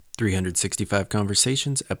365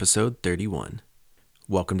 Conversations, Episode 31.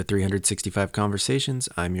 Welcome to 365 Conversations.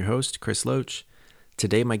 I'm your host, Chris Loach.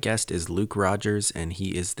 Today, my guest is Luke Rodgers, and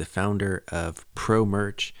he is the founder of Pro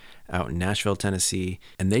Merch out in Nashville, Tennessee.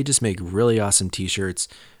 And they just make really awesome t-shirts.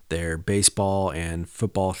 They're baseball and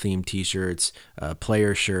football themed t-shirts,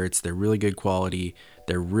 player shirts. They're really good quality.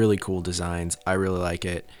 They're really cool designs. I really like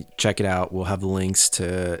it. Check it out. We'll have links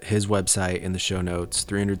to his website in the show notes,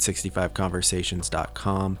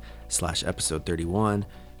 365conversations.com/episode 31.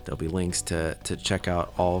 There'll be links to check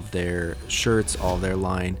out all of their shirts, all of their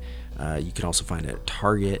line. You can also find it at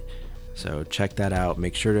Target. So check that out.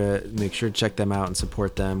 Make sure to check them out and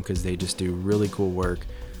support them because they just do really cool work.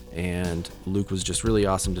 And Luke was just really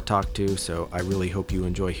awesome to talk to, so I really hope you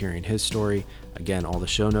enjoy hearing his story. Again, all the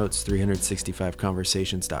show notes,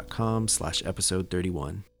 365conversations.com/episode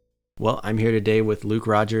 31. Well, I'm here today with Luke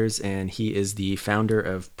Rodgers, and he is the founder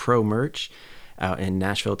of Pro Merch out in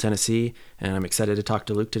Nashville, Tennessee, and I'm excited to talk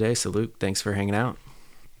to Luke today. So Luke, thanks for hanging out.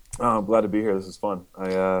 Oh, I'm glad to be here. This is fun.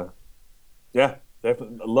 Yeah,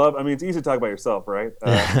 definitely love. I mean, it's easy to talk about yourself, right?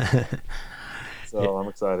 So I'm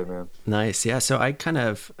excited, man. Nice. Yeah. So I kind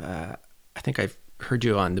of, I think I've heard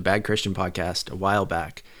you on the Bad Christian podcast a while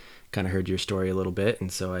back, kind of heard your story a little bit.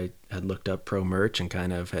 And so I had looked up Pro Merch and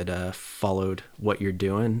kind of had followed what you're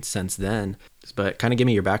doing since then. But kind of give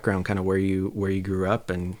me your background, kind of where you grew up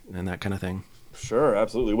and that kind of thing. Sure,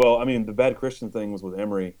 absolutely. Well, I mean, the Bad Christian thing was with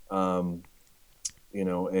Emory, and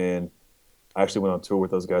I actually went on tour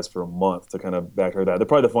with those guys for a month to kind of back her that. They're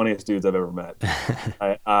probably the funniest dudes I've ever met.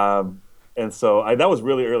 And so that was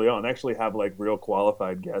really early on. I actually have like real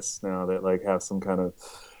qualified guests now that like have some kind of,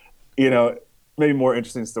 maybe more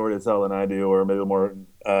interesting story to tell than I do, or maybe more,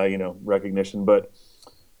 recognition. But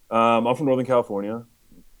I'm from Northern California.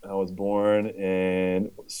 I was born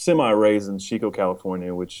and semi-raised in Chico,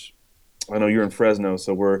 California, which I know you're in Fresno,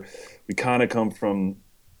 so we kind of come from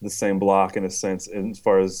the same block in a sense, as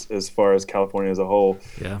far as California as a whole.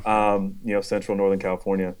 Yeah. Central Northern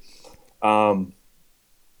California. Let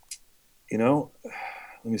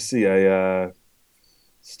me see. I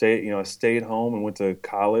stayed home and went to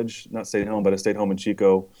college. Not stayed home, but I stayed home in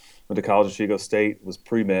Chico. Went to college at Chico State. Was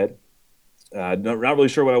pre-med. Not really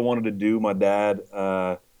sure what I wanted to do. My dad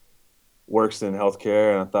works in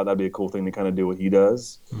healthcare, and I thought that'd be a cool thing to kind of do what he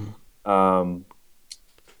does. And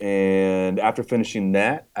after finishing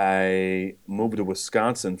that, I moved to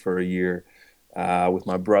Wisconsin for a year with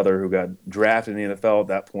my brother, who got drafted in the NFL at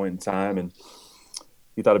that point in time, and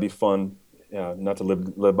he thought it'd be fun, not to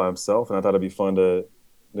live by himself, and I thought it'd be fun to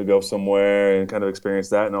go somewhere and kind of experience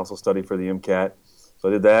that, and also study for the MCAT. So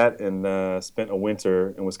I did that and spent a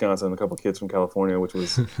winter in Wisconsin with a couple of kids from California, which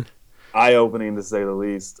was eye-opening to say the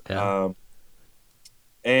least. Yeah.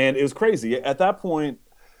 And it was crazy. At that point,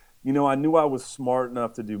 I knew I was smart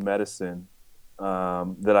enough to do medicine,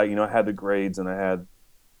 that I had the grades and I had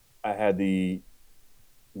the,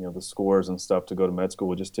 the scores and stuff to go to med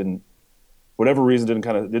school. It just didn't, for whatever reason,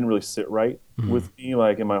 didn't really sit right with me,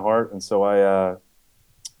 like in my heart. And so I,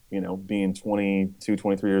 being 22,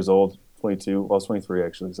 23 years old, 22, well, I was 23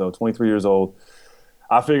 actually. So 23 years old,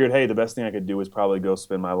 I figured, hey, the best thing I could do is probably go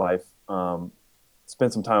spend some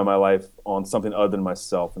time of my life on something other than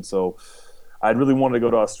myself. And so I really wanted to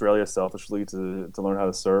go to Australia selfishly to learn how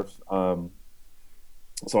to surf. So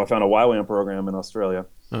I found a YWAM program in Australia.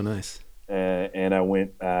 Oh, nice. And I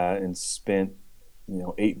went and spent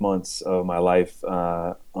 8 months of my life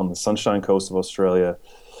on the Sunshine Coast of Australia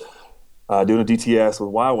doing a DTS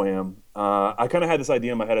with YWAM. I kind of had this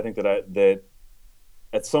idea in my head, I think, that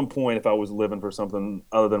at some point, if I was living for something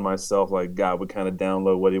other than myself, like God would kind of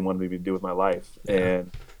download what he wanted me to do with my life. Yeah.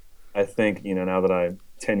 And I think, now that I'm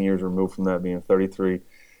 10 years removed from that, being 33,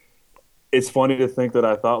 it's funny to think that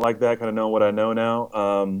I thought like that, kind of knowing what I know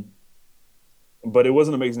now. But it was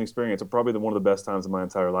an amazing experience. Probably one of the best times of my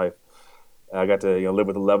entire life. I got to live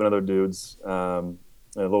with 11 other dudes in a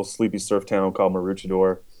little sleepy surf town called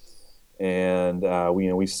Maroochydore. And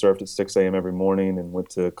we surfed at 6 a.m. every morning and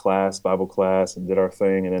went to Bible class, and did our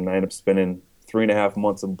thing. And then I ended up spending 3.5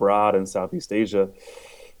 months abroad in Southeast Asia.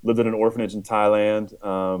 Lived in an orphanage in Thailand.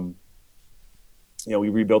 We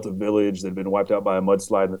rebuilt a village that had been wiped out by a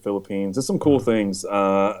mudslide in the Philippines. Just some cool things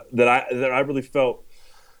that I really felt,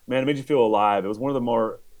 man, it made you feel alive. It was one of the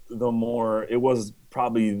more, it was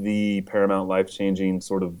probably the paramount life-changing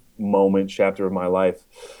sort of chapter of my life.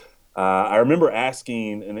 I remember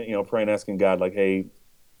asking and praying, asking God, like, hey,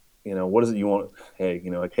 what is it you want? Hey,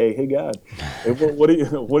 hey God, what do you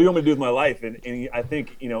want me to do with my life? And I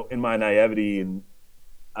think, in my naivety, and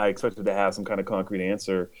I expected to have some kind of concrete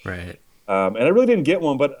answer. Right. And I really didn't get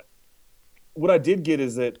one, but what I did get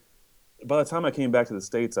is that by the time I came back to the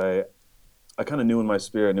States, I kind of knew in my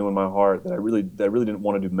spirit, knew in my heart that I really didn't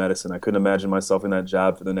want to do medicine. I couldn't imagine myself in that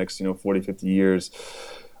job for the next, 40, 50 years.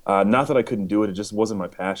 Not that I couldn't do it, it just wasn't my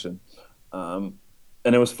passion. Um,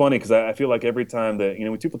 and it was funny because I feel like every time that,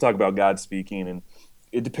 when people talk about God speaking, and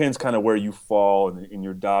it depends kind of where you fall in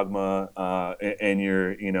your dogma, and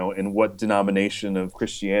your, in what denomination of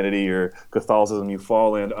Christianity or Catholicism you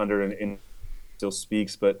fall in under, and still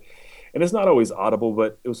speaks. And it's not always audible,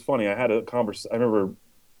 but it was funny. I had a I remember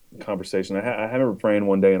conversation. I remember praying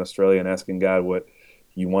one day in Australia and asking God what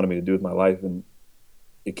He wanted me to do with my life, and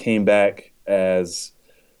it came back as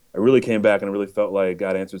I really came back and I really felt like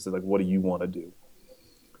God answered, said like, "What do you want to do?"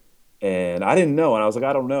 And I didn't know, and I was like,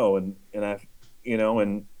 "I don't know," and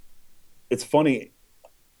it's funny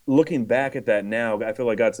looking back at that now. I feel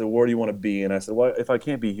like God said, "Where do you want to be?" And I said, "Well, if I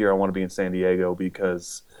can't be here, I want to be in San Diego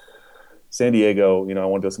because San Diego, I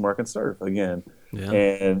want to go somewhere I can surf again." Yeah.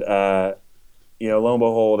 And lo and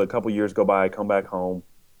behold, a couple years go by, I come back home.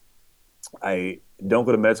 I don't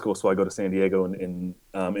go to med school, so I go to San Diego and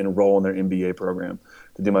enroll in their MBA program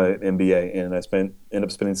to do my MBA. And end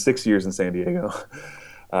up spending 6 years in San Diego.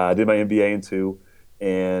 I did my MBA in two,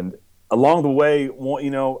 and along the way,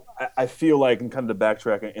 I feel like, and kind of to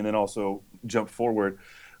backtrack and then also jump forward.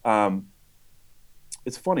 Um,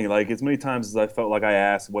 it's funny, like as many times as I felt like I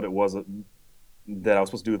asked what it was that I was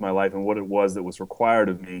supposed to do with my life and what it was that was required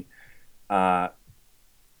of me. Uh,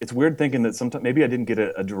 it's weird thinking that sometimes maybe I didn't get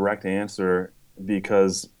a direct answer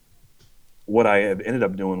because what I have ended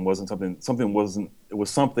up doing wasn't something wasn't it was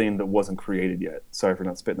something that wasn't created yet. Sorry for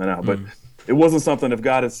not spitting that out, but Mm. it wasn't something. If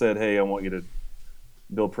God had said, "Hey, I want you to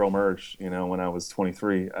build pro merch," when I was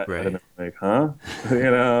 23, I'd have Right. been like, "Huh?"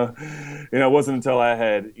 It wasn't until I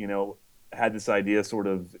had had this idea sort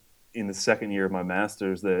of in the second year of my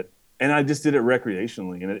master's that, and I just did it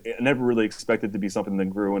recreationally, and I never really expected to be something that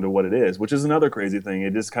grew into what it is, which is another crazy thing.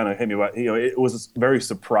 It just kind of hit me about, it was very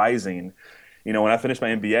surprising. When I finished my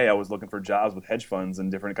MBA, I was looking for jobs with hedge funds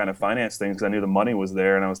and different kind of finance things because I knew the money was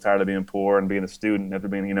there, and I was tired of being poor and being a student after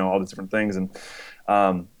being, all these different things, and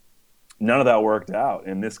um, none of that worked out,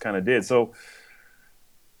 and this kind of did. So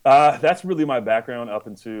that's really my background up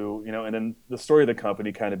into, and then the story of the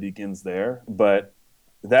company kind of begins there. But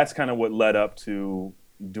that's kind of what led up to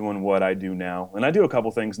doing what I do now. And I do a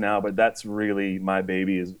couple things now, but that's really my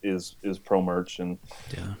baby is pro merch. And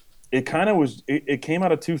Yeah. it kind of it came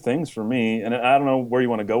out of two things for me. And I don't know where you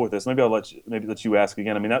want to go with this. Maybe maybe let you ask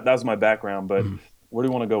again. I mean, that was my background, but Mm. where do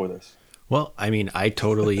you want to go with this? Well, I mean, I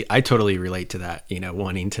totally relate to that,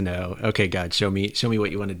 wanting to know, okay, God, show me what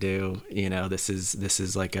you want to do. This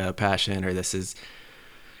is like a passion, or this is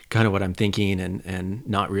kind of what I'm thinking, and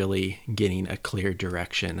not really getting a clear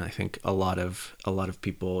direction. I think a lot of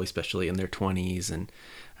people, especially in their 20s, and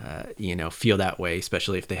feel that way,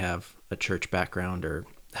 especially if they have a church background or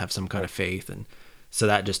have some kind Right. of faith, and so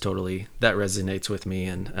that just totally that resonates with me,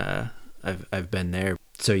 and I've been there.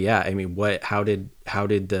 So yeah, I mean, how did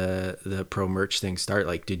the pro merch thing start?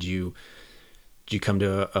 Like, did you come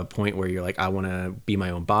to a point where you're like, I want to be my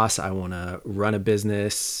own boss, I want to run a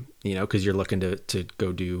business, because you're looking to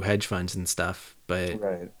go do hedge funds and stuff, but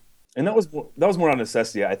Right. And that was more on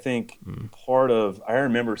necessity. I think mm, I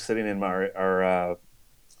remember sitting in our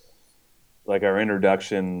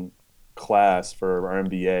introduction class for our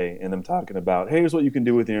MBA and them talking about, hey, here's what you can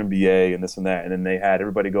do with your MBA and this and that. And then they had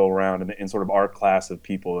everybody go around in sort of our class of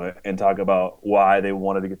people and talk about why they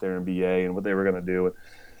wanted to get their MBA and what they were going to do.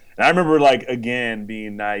 And I remember, like, again,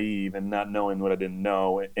 being naive and not knowing what I didn't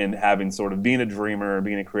know and having sort of being a dreamer,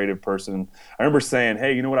 being a creative person. I remember saying,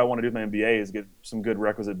 hey, you know what I want to do with my MBA is get some good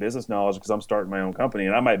requisite business knowledge because I'm starting my own company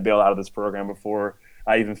and I might bail out of this program before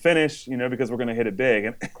I even finish, because we're going to hit it big.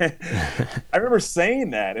 And I remember saying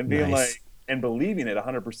that and being nice. like, and believing it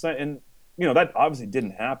 100%. And, that obviously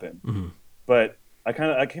didn't happen. Mm, But I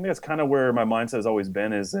think that's kind of where my mindset has always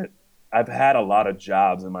been, is that I've had a lot of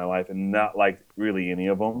jobs in my life and not like really any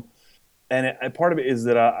of them. And part of it is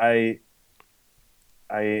that I,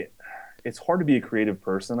 it's hard to be a creative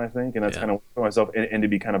person, I think, and that's yeah. kind of for myself, and to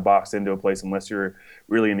be kind of boxed into a place unless you're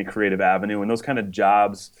really in the creative avenue. And those kind of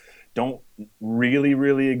jobs don't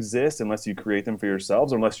really exist unless you create them for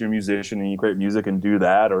yourselves, or unless you're a musician and you create music and do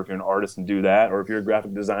that, or if you're an artist and do that, or if you're a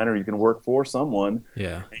graphic designer, you can work for someone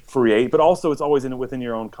Yeah. and create. But also, it's always within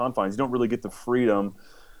your own confines. You don't really get the freedom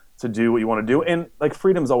to do what you want to do, and like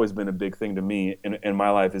freedom's always been a big thing to me in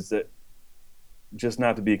my life. Is that just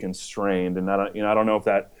not to be constrained, and not, I don't know if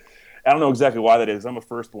that, I don't know exactly why that is. I'm a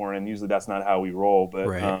firstborn, and usually that's not how we roll.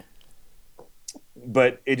 Right.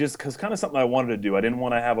 But it just, cause kind of something I wanted to do. I didn't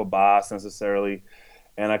want to have a boss necessarily,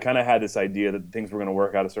 And I kind of had this idea that things were going to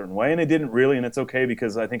work out a certain way, and it didn't really, and it's okay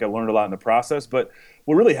because I think I learned a lot in the process. But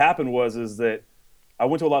what really happened is that I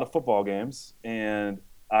went to a lot of football games, and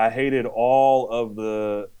I hated all of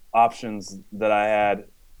the options that I had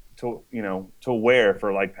to wear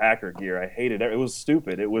for like Packer gear. I hated it. It was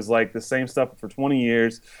stupid. It was like the same stuff for 20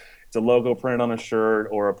 years. It's a logo printed on a shirt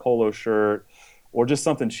or a polo shirt or just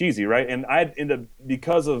something cheesy, right? And I end up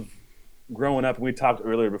because of growing up. We talked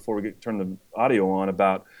earlier before we turned the audio on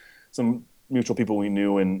about some mutual people we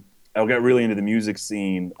knew, and I got really into the music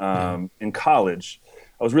scene Yeah. in college.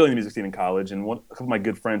 I was really in the music scene in college, and a couple of my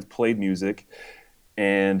good friends played music.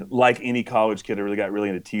 And like any college kid, I really got really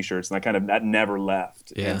into T-shirts, and that never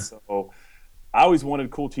left. And Yeah. so I always wanted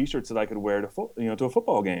cool T-shirts that I could wear to a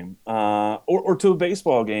football game, or to a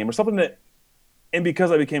baseball game, or something that. And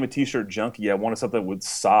because I became a T-shirt junkie, I wanted something that was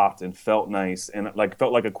soft and felt nice and like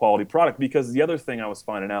felt like a quality product. Because the other thing I was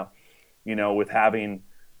finding out, with having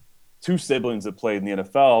two siblings that played in the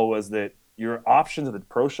NFL was that your options at the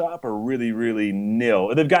pro shop are really, really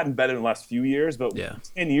nil. They've gotten better in the last few years, but Yeah.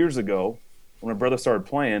 10 years ago, when my brother started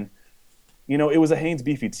playing, it was a Hanes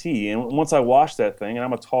beefy tee. And once I washed that thing, and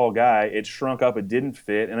I'm a tall guy, it shrunk up, it didn't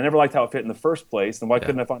fit. And I never liked how it fit in the first place. And why Yeah.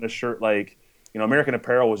 couldn't I find a shirt like, American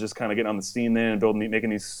Apparel was just kind of getting on the scene then and making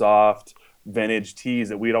these soft vintage tees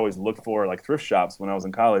that we'd always look for, like thrift shops when I was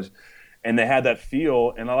in college. And they had that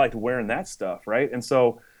feel, and I liked wearing that stuff, right? And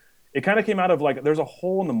so it kind of came out of like, there's a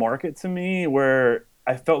hole in the market to me where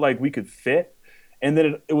I felt like we could fit. And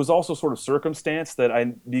then it was also sort of circumstance that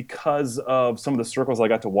because of some of the circles I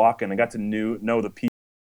got to walk in, I got to know the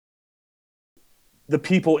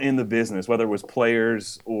people in the business, whether it was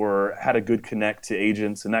players or had a good connect to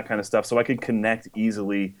agents and that kind of stuff. So I could connect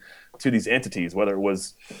easily to these entities, whether it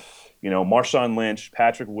was, Marshawn Lynch,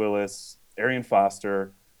 Patrick Willis, Arian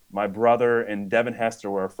Foster, my brother, and Devin Hester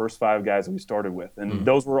were our first five guys that we started with. And Mm.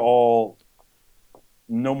 those were all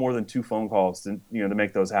no more than two phone calls to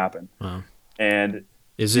make those happen. Wow. And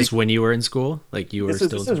Is the, this when you were in school? Like you were this is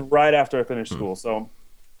still this in is school? right after I finished Mm. school. So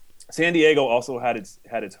San Diego also had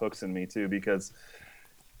its hooks in me too, because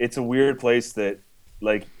it's a weird place that,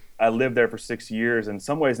 like, I lived there for 6 years. In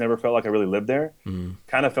some ways, never felt like I really lived there. Mm.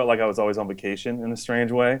 Kind of felt like I was always on vacation in a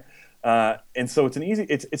strange way. And so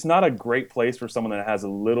it's not a great place for someone that has a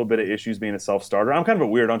little bit of issues being a self starter. I'm kind of a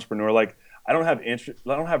weird entrepreneur. Like I don't have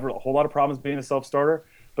a whole lot of problems being a self starter,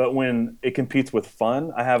 but when it competes with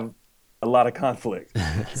fun, I have a lot of conflict.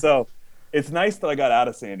 So it's nice that I got out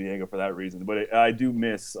of San Diego for that reason. But I do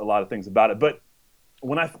miss a lot of things about it. But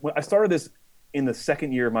when I started this in the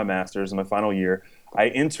second year of my master's, in my final year, I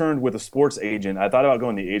interned with a sports agent. I thought about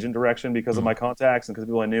going the agent direction because of Mm. my contacts and because of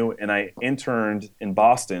people I knew. And I interned in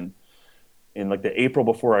Boston in like the April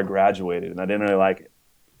before I graduated, and I didn't really like it.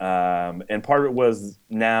 And part of it was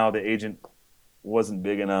now the agent wasn't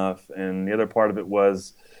big enough, and the other part of it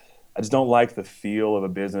was I just don't like the feel of a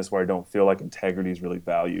business where I don't feel like integrity is really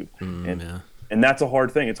valued. Mm, And yeah. and that's a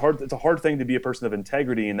hard thing. It's a hard thing to be a person of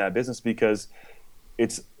integrity in that business because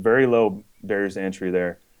it's very low barriers to entry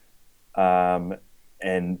there. Um,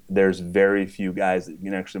 and there's very few guys that you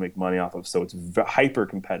can actually make money off of. So it's hyper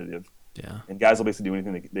competitive, Yeah. and guys will basically do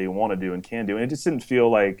anything they want to do and can do. And it just didn't feel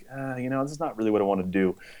like, this is not really what I want to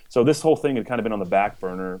do. So this whole thing had kind of been on the back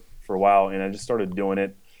burner for a while, and I just started doing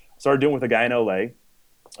it. Started doing it with a guy in LA.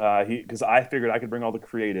 Because I figured I could bring all the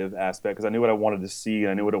creative aspect because I knew what I wanted to see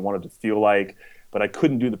and I knew what I wanted to feel like, but I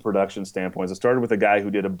couldn't do the production standpoints. I started with a guy who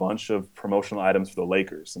did a bunch of promotional items for the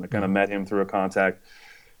Lakers, and I kind of Mm. met him through a contact.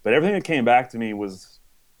 But everything that came back to me was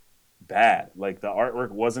bad. Like the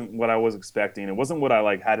artwork wasn't what I was expecting. It wasn't what I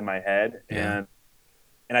like had in my head, Yeah.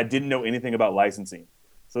 and I didn't know anything about licensing.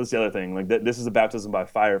 So that's the other thing. Like this is a baptism by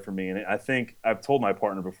fire for me, and I think I've told my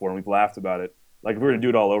partner before, and we've laughed about it. Like if we were to do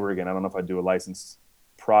it all over again, I don't know if I'd do a licensed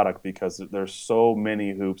product because there's so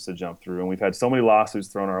many hoops to jump through, and we've had so many lawsuits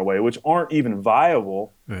thrown our way, which aren't even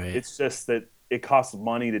viable. Right. It's just that it costs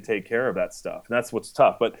money to take care of that stuff, and that's what's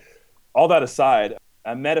tough. But all that aside,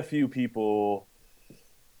 I met a few people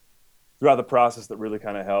throughout the process that really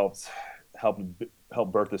kind of helped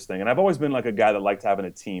help birth this thing. And I've always been like a guy that liked having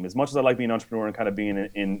a team. As much as I like being an entrepreneur and kind of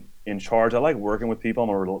being in charge, I like working with people. I'm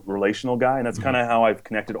a relational guy, and that's Mm. kind of how I've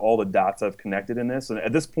connected all the dots I've connected in this. And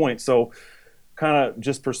at this point, so kind of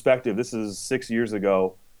just perspective, this is 6 years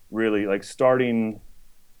ago, really like starting,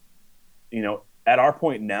 at our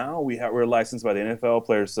point now, we're licensed by the NFL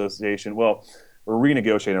Players Association. Well, we're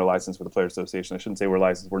renegotiating our license with the Players Association. I shouldn't say we're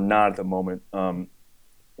licensed. We're not at the moment.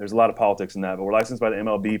 There's a lot of politics in that, but we're licensed by the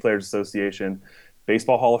MLB Players Association,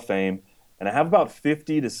 Baseball Hall of Fame, and I have about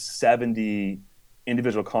 50 to 70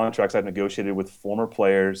 individual contracts I've negotiated with former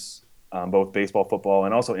players both baseball, football,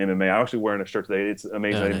 and also MMA. I'm actually wearing a shirt today. It's Oh,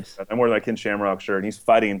 amazing. nice. I'm wearing that Ken Shamrock shirt, and he's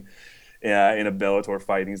fighting in a Bellator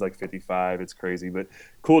fight. And he's like 55. It's crazy, but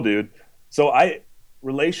cool dude. So I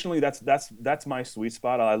relationally, that's my sweet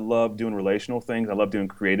spot. I love doing relational things. I love doing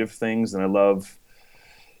creative things, and I love,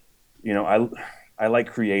 you know, I like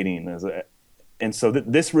creating and so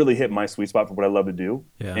this really hit my sweet spot for what I love to do.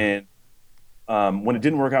 Yeah. And when it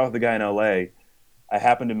didn't work out with the guy in LA, I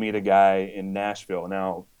happened to meet a guy in Nashville.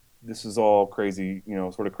 Now, this is all crazy,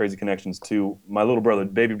 sort of crazy connections too. My little brother,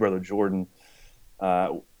 baby brother Jordan,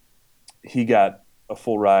 uh, he got a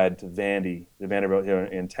full ride to the Vanderbilt here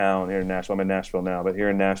in town, here in Nashville. I'm in Nashville now, but here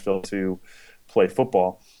in Nashville to play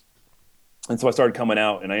football. And so I started coming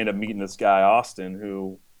out, and I ended up meeting this guy Austin,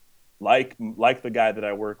 who, like the guy that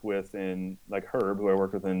I work with in like Herb, who I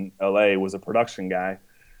worked with in LA, was a production guy.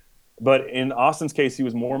 But in Austin's case, he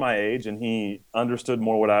was more my age, and he understood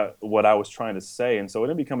more what I was trying to say, and so it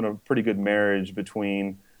ended up becoming a pretty good marriage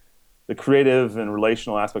between the creative and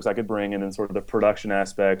relational aspects I could bring, and then sort of the production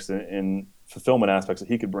aspects and fulfillment aspects that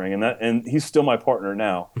he could bring, and he's still my partner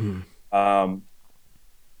now. Mhm. Um,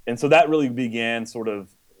 and so that really began sort of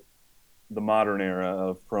the modern era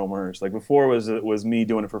of pro merge. Like before it was me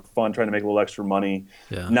doing it for fun, trying to make a little extra money,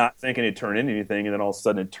 Yeah. not thinking it'd turn into anything, and then all of a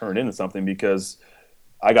sudden it turned into something because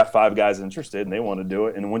I got five guys interested and they want to do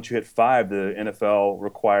it. And once you hit five, the NFL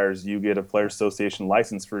requires you get a player association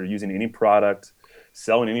license for using any product,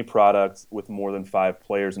 selling any product with more than five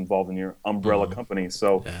players involved in your umbrella Hmm. company.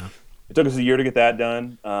 So Yeah. it took us a year to get that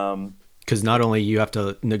done. Because not only you have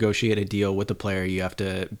to negotiate a deal with the player, you have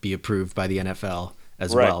to be approved by the NFL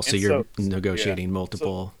as Right. well. So And you're so, yeah. negotiating So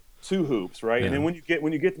multiple. two hoops, right? And Yeah. then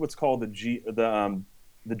when you get what's called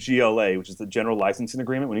the GLA, which is the General Licensing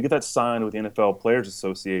Agreement, when you get that signed with the NFL Players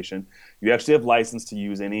Association, you actually have license to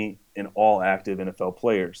use any and all active NFL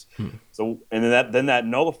players. Hmm. So and then that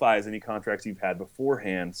nullifies any contracts you've had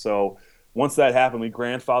beforehand. So once that happened, we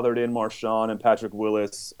grandfathered in Marshawn and Patrick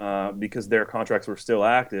Willis because their contracts were still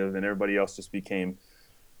active, and everybody else just became,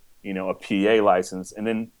 a PA license. And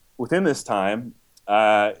then within this time,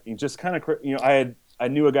 you just kind of, I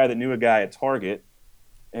knew a guy that knew a guy at Target,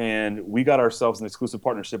 and we got ourselves an exclusive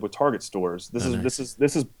partnership with Target stores. This Oh, is this nice. is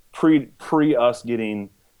this is pre us getting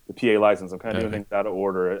the PA license. I'm kind of doing Okay. things out of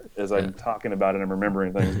order as Yeah. I'm talking about it. I'm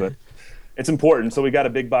remembering things, but it's important. So we got a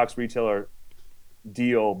big box retailer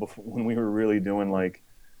deal before, when we were really doing like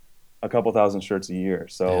a couple thousand shirts a year.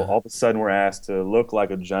 So Yeah. all of a sudden we're asked to look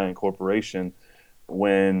like a giant corporation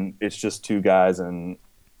when it's just two guys and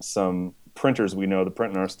some printers we know that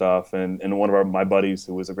printing our stuff, and one of my buddies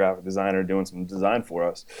who was a graphic designer doing some design for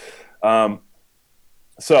us. Um,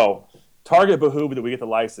 so Target behooved that we get the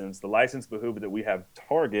license. The license behooved that we have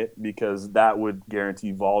Target because that would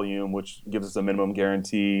guarantee volume, which gives us a minimum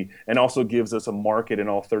guarantee, and also gives us a market in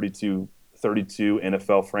all 32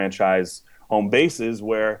 NFL franchise home bases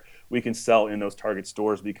where we can sell in those Target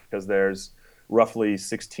stores because there's roughly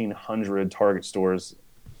 1,600 Target stores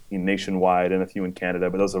nationwide and a few in Canada,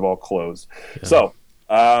 but those have all closed. Yeah. So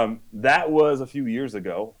that was a few years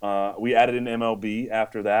ago. We added an MLB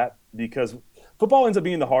after that because football ends up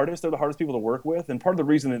being the hardest. They're the hardest people to work with, and part of the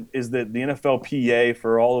reason is that the NFLPA,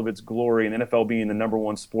 for all of its glory, and NFL being the number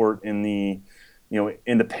one sport in the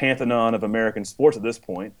pantheon of American sports at this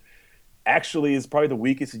point, actually is probably the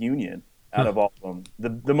weakest union out Huh. of all of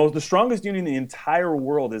them. The strongest union in the entire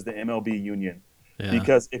world is the MLB union, Yeah.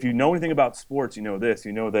 because if you know anything about sports, you know this.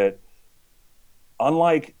 You know that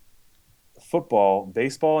unlike football,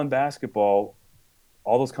 baseball, and basketball,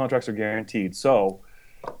 all those contracts are guaranteed. So,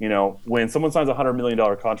 when someone signs a $100 million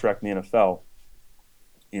contract in the NFL,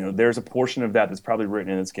 there's a portion of that that's probably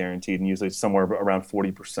written in that's guaranteed, and usually it's somewhere around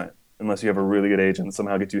 40%, unless you have a really good agent and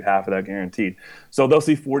somehow get you half of that guaranteed. So they'll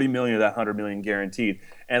see 40 million of that 100 million guaranteed,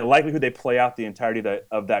 and the likelihood they play out the entirety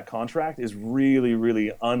of that contract is really,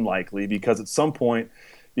 really unlikely, because at some point,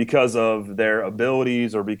 because of their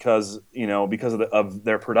abilities or because of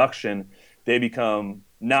their production, they become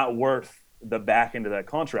not worth the back end of that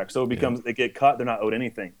contract. So it Yeah. becomes, they get cut, they're not owed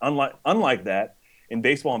anything. Unlike that in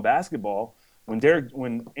baseball and basketball,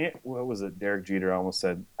 what was it? Derek Jeter, I almost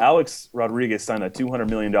said. Alex Rodriguez signed a $200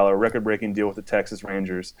 million record-breaking deal with the Texas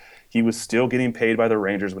Rangers. He was still getting paid by the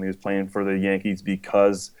Rangers when he was playing for the Yankees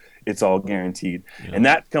because it's all guaranteed, Yeah. and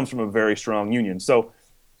that comes from a very strong union. So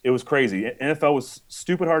it was crazy. NFL was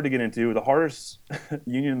stupid hard to get into. The hardest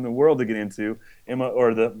union in the world to get into,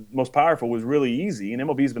 or the most powerful, was really easy. And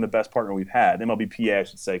MLB has been the best partner we've had. MLBPA, I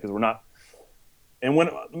should say, because we're not. And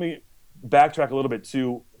let me backtrack a little bit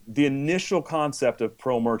too. The initial concept of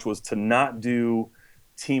pro merch was to not do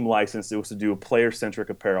team licensed. It was to do a player-centric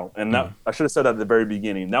apparel. And that Mm. I should have said that at the very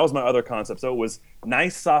beginning. That was my other concept. So it was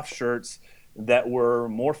nice soft shirts that were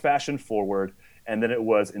more fashion forward. And then it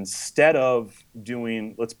was, instead of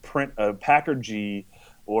doing, let's print a Packer G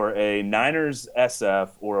or a Niners SF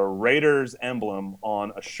or a Raiders emblem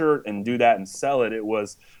on a shirt and do that and sell it, it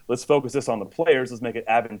was, let's focus this on the players. Let's make it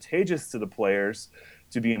advantageous to the players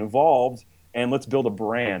to be involved, and let's build a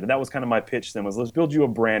brand. And that was kind of my pitch then, was let's build you a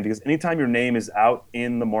brand, because anytime your name is out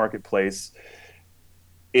in the marketplace,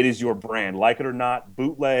 it is your brand. Like it or not,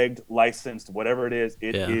 bootlegged, licensed, whatever it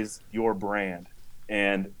Yeah. is your brand.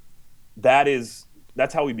 And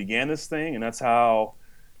that's how we began this thing, and that's how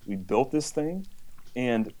we built this thing.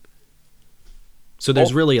 And So there's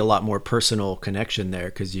also, really a lot more personal connection there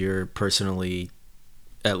because you're personally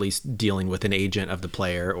at least dealing with an agent of the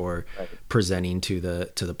player or right. presenting to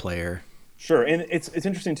the player. Sure, and it's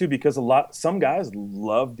interesting too, because some guys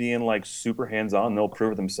love being like super hands on. They'll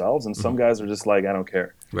prove it themselves, and Mm-hmm. some guys are just like, I don't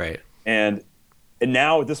care. Right. And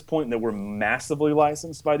now at this point that we're massively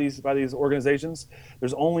licensed by these organizations,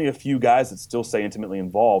 there's only a few guys that still stay intimately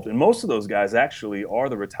involved, and most of those guys actually are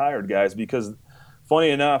the retired guys, because funny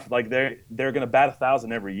enough, like they're going to bat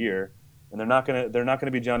 1,000 every year, and they're not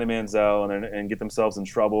gonna be Johnny Manziel and get themselves in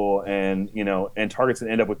trouble, and Target's gonna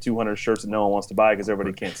end up with 200 shirts that no one wants to buy because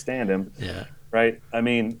everybody can't stand him, Yeah. right? I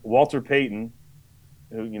mean, Walter Payton,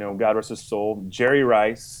 who, God rest his soul, Jerry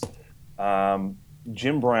Rice, um,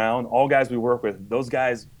 Jim Brown, all guys we work with. Those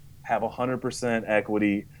guys have 100%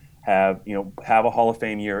 equity, have a Hall of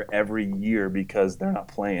Fame year every year because they're not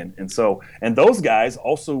playing, and those guys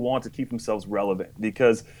also want to keep themselves relevant,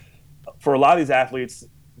 because for a lot of these athletes,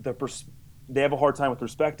 they have a hard time with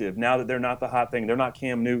perspective now that they're not the hot thing. They're not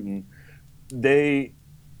Cam Newton. They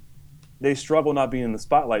they struggle not being in the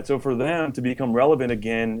spotlight. So for them to become relevant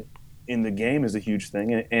again in the game is a huge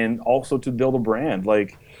thing, and also to build a brand.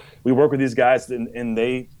 Like, we work with these guys, and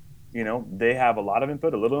they have a lot of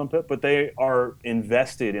input, a little input, but they are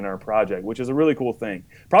invested in our project, which is a really cool thing.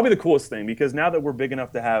 Probably the coolest thing, because now that we're big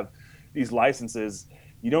enough to have these licenses,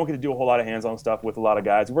 you don't get to do a whole lot of hands-on stuff with a lot of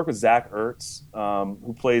guys. We work with Zach Ertz,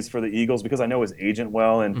 who plays for the Eagles, because I know his agent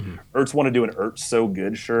well, and Mm-hmm. Ertz want to do an Ertz so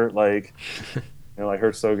good shirt, like, like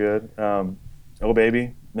hurt so good. Oh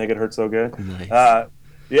baby, make it hurt so good. Nice. Uh,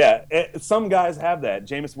 yeah, some guys have that.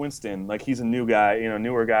 Jameis Winston, like, he's a new guy,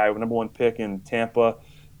 newer guy, number one pick in Tampa.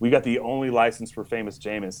 We got the only license for Famous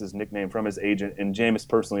Jameis, his nickname, from his agent, and Jameis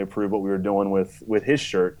personally approved what we were doing with his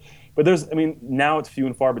shirt. But now it's few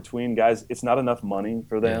and far between, guys. It's not enough money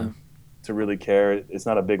for Yeah. them to really care. It's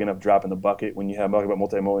not a big enough drop in the bucket when you have talking about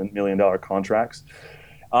multi-million dollar contracts.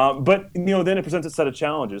 But then it presents a set of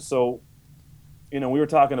challenges. So we were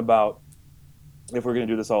talking about if we're going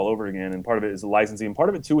to do this all over again, and part of it is the licensing. And part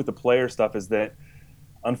of it too with the player stuff is that,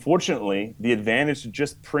 unfortunately, the advantage to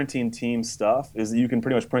just printing team stuff is that you can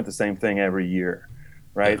pretty much print the same thing every year,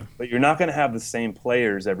 right? Yeah. But you're not going to have the same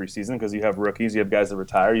players every season, because you have rookies, you have guys that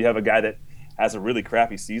retire, you have a guy that has a really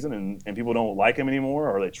crappy season, and people don't like him anymore,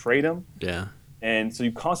 or they trade him, Yeah. and so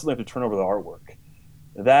you constantly have to turn over the artwork.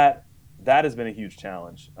 That has been a huge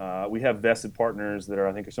challenge. We have vested partners that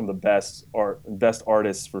I think are some of the best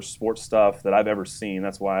artists for sports stuff that I've ever seen.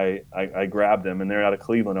 That's why I grabbed them, and they're out of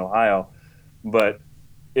Cleveland, Ohio. But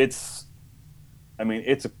it's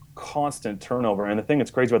it's a constant turnover. And the thing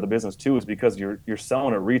that's crazy about the business too is because you're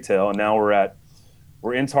selling at retail, and now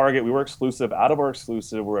we're in Target. We were exclusive. Out of our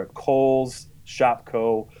exclusive, we're at Kohl's,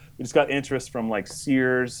 Shopko. We just got interest from like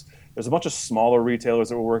Sears. There's a bunch of smaller retailers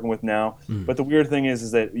that we're working with now. Mm. But the weird thing is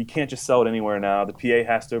that you can't just sell it anywhere now. The PA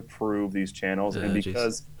has to approve these channels, and Jeez.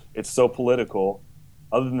 because it's so political,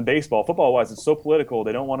 other than baseball, football wise, it's so political.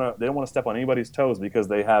 They don't want to step on anybody's toes, because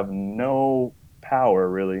they have no power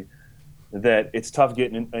really. That it's tough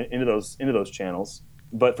getting into those channels.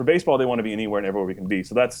 But for baseball, they want to be anywhere and everywhere we can be.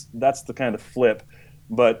 So that's the kind of flip.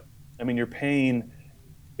 But you're paying.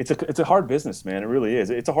 It's a hard business, man. It really is.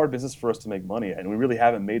 It's a hard business for us to make money at, and we really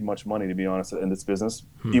haven't made much money, to be honest, in this business.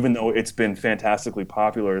 Hmm. Even though it's been fantastically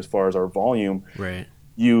popular as far as our volume, Right.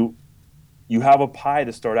 you you have a pie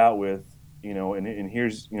to start out with, and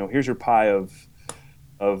here's your pie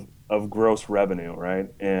of gross revenue, right?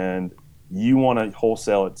 And you want to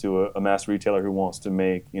wholesale it to a mass retailer who wants to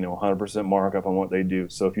make 100% markup on what they do.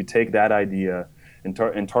 So if you take that idea, and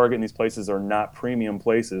Target and these places are not premium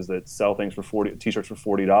places that sell things for t-shirts for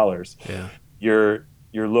 $40. Yeah.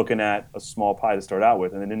 You're looking at a small pie to start out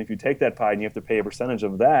with, and then if you take that pie and you have to pay a percentage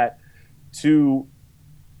of that to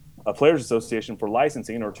a players association for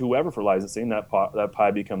licensing, or to whoever for licensing, that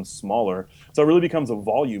pie becomes smaller. So it really becomes a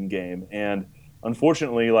volume game. And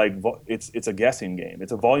unfortunately, like it's a guessing game.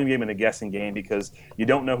 It's a volume game and a guessing game because you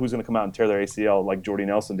don't know who's going to come out and tear their ACL like Jordy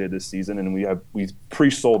Nelson did this season. And we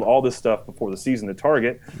pre-sold all this stuff before the season to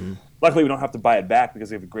Target. Mm, Luckily, we don't have to buy it back because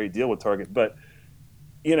we have a great deal with Target. But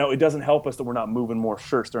it doesn't help us that we're not moving more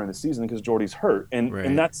shirts during the season because Jordy's hurt, and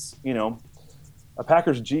right. that's a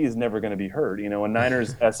Packers G is never going to be hurt. A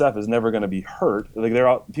Niners SF is never going to be hurt. Like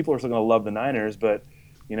people are still going to love the Niners, but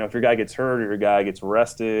if your guy gets hurt or your guy gets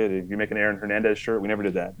arrested, if you make an Aaron Hernandez shirt, we never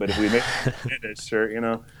did that. But if we make an Hernandez shirt,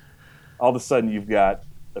 all of a sudden you've got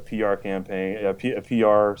a PR campaign, a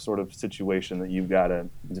PR sort of situation that you've got to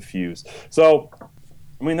diffuse. So,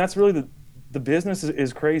 I mean, that's really the business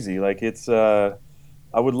is crazy. Like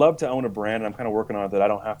I would love to own a brand, and I'm kind of working on it that I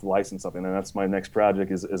don't have to license something, and that's my next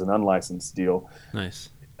project is an unlicensed deal. Nice.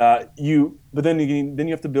 But then you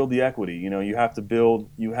have to build the equity. You have to build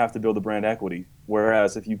the brand equity.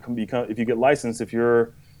 Whereas if you get licensed, if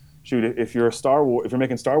you're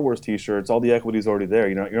making Star Wars T-shirts, all the equity is already there.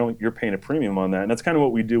 You're paying a premium on that, and that's kind of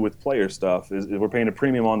what we do with player stuff. Is we're paying a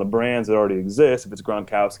premium on the brands that already exist. If it's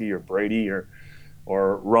Gronkowski or Brady or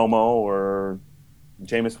Romo or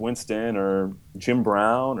Jameis Winston or Jim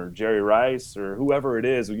Brown or Jerry Rice or whoever it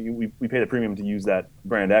is, we pay the premium to use that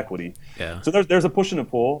brand equity. Yeah. So there's a push and a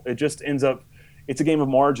pull. It just ends up, it's a game of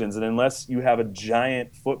margins. And unless you have a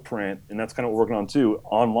giant footprint, and that's kind of what we're working on too,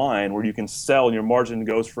 online, where you can sell and your margin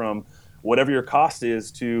goes from whatever your cost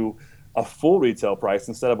is to a full retail price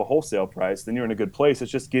instead of a wholesale price, then you're in a good place.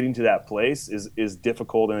 It's just getting to that place is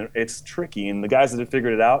difficult and it's tricky. And the guys that have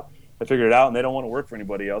figured it out, and they don't want to work for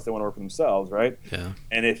anybody else. They want to work for themselves, right? Yeah.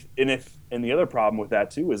 And the other problem with that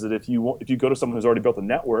too is that if you go to someone who's already built a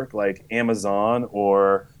network like Amazon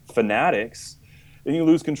or Fanatics, then you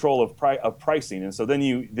lose control of pricing, and so then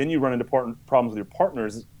you run into problems with your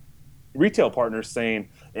partners, retail partners saying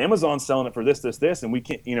Amazon's selling it for this, and we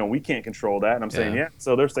can't control that. And I'm saying, Yeah. yeah.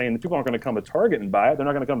 So they're saying people aren't going to come to Target and buy it. They're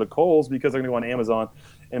not going to come to Kohl's because they're going to go on Amazon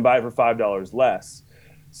and buy it for $5 less.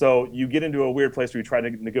 So you get into a weird place where you try to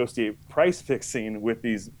negotiate price fixing with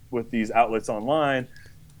these outlets online,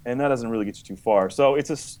 and that doesn't really get you too far. So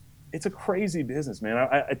it's a crazy business, man.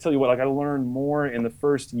 I tell you what, like I learned more in the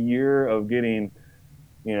first year of getting,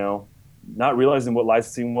 not realizing what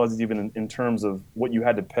licensing was even in terms of what you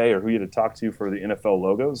had to pay or who you had to talk to for the NFL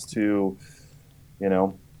logos to,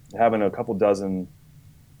 having a couple dozen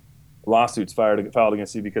lawsuits filed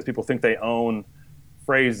against you because people think they own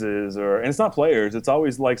phrases and it's not players. It's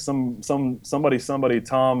always like somebody,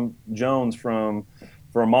 Tom Jones from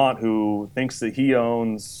Vermont who thinks that he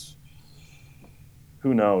owns,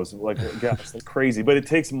 who knows, like, gosh, that's crazy. But it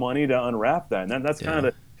takes money to unwrap that. And that's kind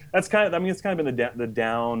of, I mean, it's kind of been the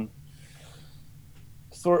down,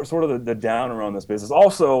 sort of the downer on this business.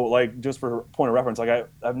 Also, like, just for point of reference, like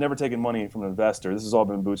I've never taken money from an investor. This has all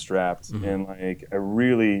been bootstrapped, and like I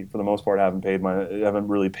really, for the most part, haven't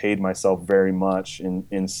really paid myself very much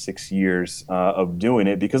in 6 years of doing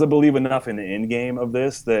it because I believe enough in the end game of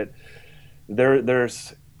this that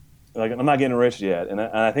there's like I'm not getting rich yet, and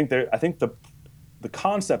I think the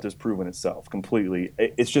concept has proven itself completely.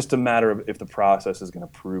 It's just a matter of if the process is going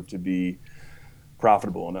to prove to be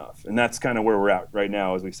profitable enough. And that's kind of where we're at right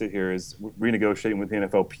now as we sit here is renegotiating with the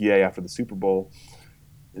NFLPA after the Super Bowl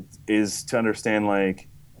is to understand, like,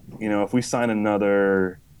 if we sign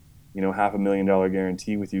another, $500,000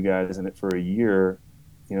 guarantee with you guys in it for a year,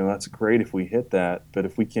 that's great if we hit that. But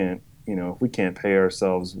if we can't pay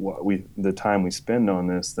ourselves the time we spend on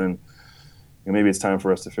this, then maybe it's time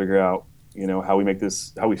for us to figure out, how we make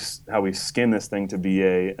this, how we skin this thing to be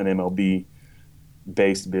an MLB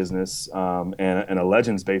based business and a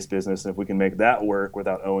legends based business. And if we can make that work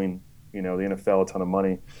without owing, the NFL a ton of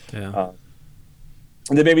money, Yeah.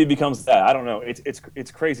 and then maybe it becomes that. I don't know.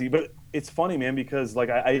 It's crazy, but it's funny, man, because like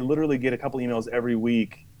I literally get a couple emails every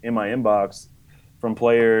week in my inbox from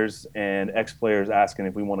players and ex-players asking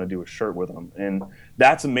if we want to do a shirt with them. And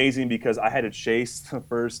that's amazing because I had to chase the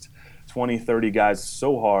first 20, 30 guys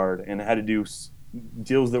so hard and had to do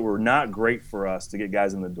deals that were not great for us to get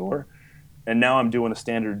guys in the door. And now I'm doing a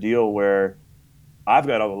standard deal where I've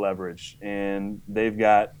got all the leverage and they've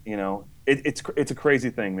got, it's a crazy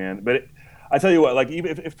thing, man. But I tell you what, like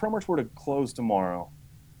even if Pro Merch were to close tomorrow,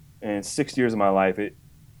 and 6 years of my life,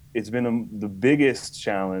 it's been the biggest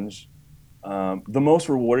challenge, the most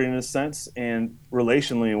rewarding in a sense, and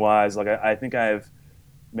relationally wise, like I think I've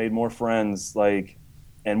made more friends, like,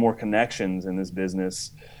 and more connections in this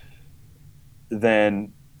business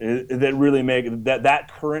than that really make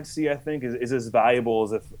that currency. I think is as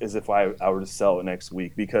valuable as if I were to sell it next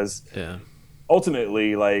week, because Yeah.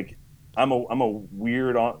 ultimately, like, I'm a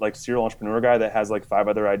weird like serial entrepreneur guy that has like five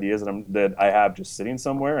other ideas that I have just sitting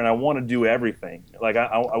somewhere, and I want to do everything. Like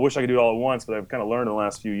I wish I could do it all at once, but I've kind of learned in the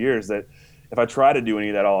last few years that if I try to do any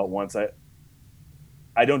of that all at once,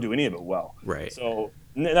 I don't do any of it well. Right. So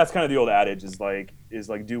that's kind of the old adage is like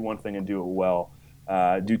do one thing and do it well.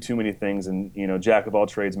 Do too many things and jack of all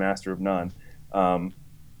trades, master of none. Um,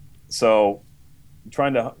 so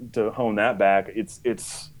trying to hone that back, it's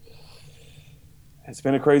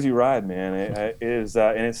been a crazy ride, man. It is,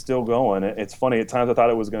 and it's still going. It's funny. At times, I thought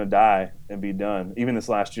it was going to die and be done. Even this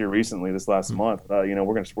last year, recently, this last Hmm. month,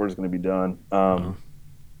 we're just going to be done. Well,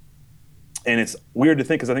 And it's weird to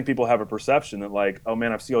think because I think people have a perception that like, oh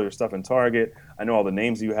man, I see all your stuff in Target. I know all the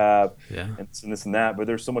names you have, yeah. and this and that. But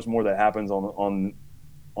there's so much more that happens on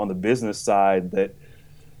the business side that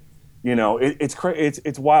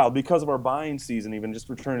it's wild because of our buying season. Even just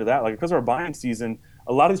returning to that, like because of our buying season,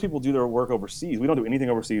 a lot of these people do their work overseas. We don't do anything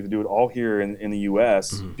overseas. We do it all here in the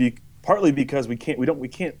U.S. Hmm. Partly because we can't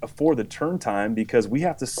afford the turn time because we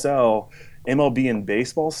have to sell MLB and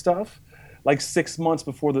baseball stuff like 6 months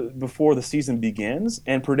before the season begins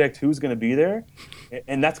and predict who's going to be there,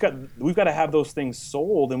 and we've got to have those things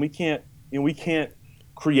sold, and we can't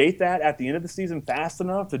create that at the end of the season fast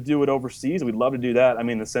enough to do it overseas. We'd love to do that. I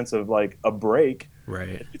mean, in the sense of like a break.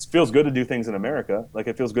 Right. It feels good to do things in America. Like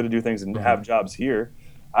it feels good to do things and Hmm. have jobs here.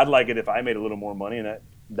 I'd like it if I made a little more money, and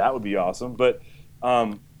that would be awesome. But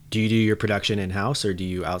um, Do you do your production in house or do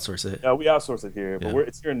you outsource it? we outsource it here, but Yeah.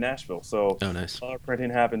 it's here in Nashville, so Oh, nice. all our printing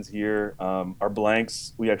happens here. Our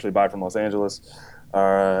blanks we actually buy from Los Angeles.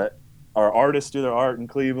 Our our artists do their art in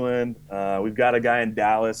Cleveland. We've got a guy in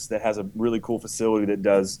Dallas that has a really cool facility that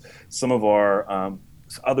does some of our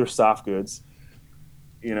other soft goods.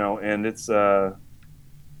 And it's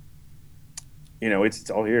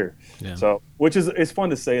all here. Yeah. So, which is it's fun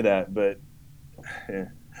to say that, but yeah,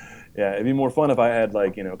 yeah, it'd be more fun if I had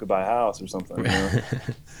like could buy a house or something.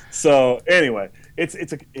 So anyway, it's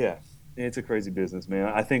a crazy business, man.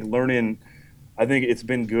 I think it's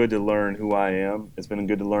been good to learn who I am. It's been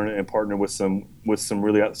good to learn and partner with some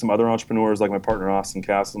other entrepreneurs. Like my partner Austin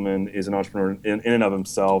Castleman is an entrepreneur in and of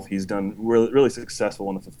himself. He's done really successful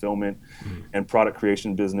in the fulfillment Mhm. and product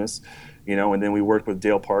creation business. And then we worked with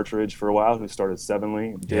Dale Partridge for a while, who started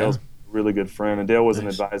Sevenly. Yeah. Dale's a really good friend, and Dale was an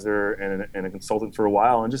Nice. advisor and a consultant for a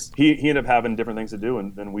while, and just he ended up having different things to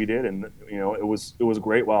do than we did, and it was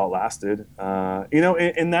great while it lasted.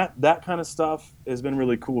 And that kind of stuff has been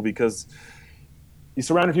really cool because you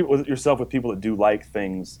surround yourself with people that do like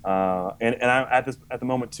things. And at the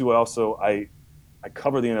moment too, I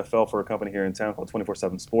cover the NFL for a company here in town called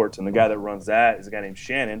 24/7 Sports, and the Oh, guy that runs that is a guy named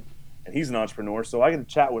Shannon, and he's an entrepreneur. So I get to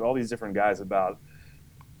chat with all these different guys about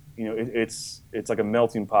it's like a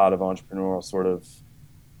melting pot of entrepreneurial sort of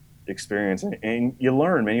experience, and you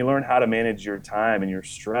learn, man. You learn how to manage your time and your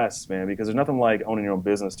stress, man, because there's nothing like owning your own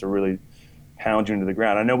business to really pound you into the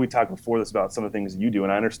ground. I know we talked before this about some of the things you do,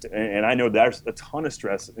 and I understand, and I know there's a ton of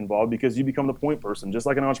stress involved because you become the point person, just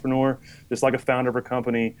like an entrepreneur, just like a founder of a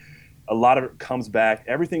company. A lot of it comes back,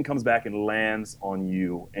 everything comes back and lands on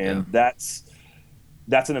you, yeah. and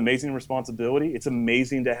that's an amazing responsibility. It's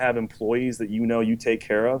amazing to have employees that you take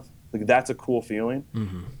care of. Like that's a cool feeling.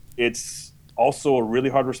 Hmm. It's also a really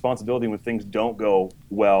hard responsibility when things don't go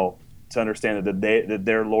well to understand that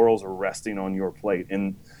their laurels are resting on your plate.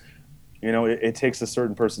 And it takes a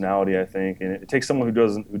certain personality, I think, and it takes someone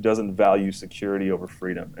who doesn't value security over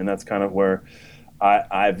freedom. And that's kind of where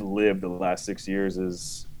I've lived the last 6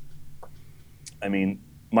 years. I mean,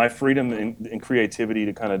 my freedom and creativity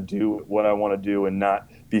to kind of do what I want to do and not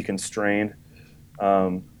be constrained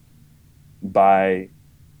um, by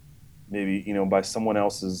maybe by someone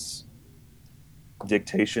else's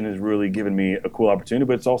dictation has really given me a cool opportunity,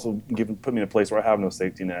 but it's also put me in a place where I have no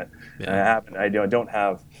safety net, and Yeah. I don't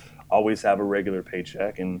have always have a regular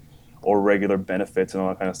paycheck and or regular benefits and all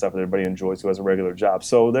that kind of stuff that everybody enjoys who has a regular job.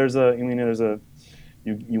 So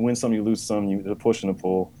you win some, you lose some, there's a push and a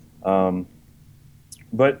pull.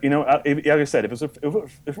 But like I said, if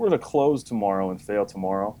it were to close tomorrow and fail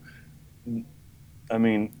tomorrow, I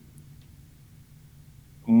mean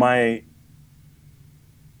my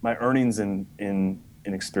my earnings in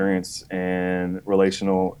experience and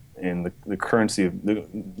relational and the currency of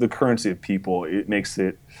the currency of people, it makes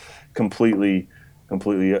it completely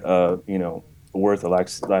worth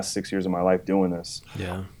the last 6 years of my life doing this.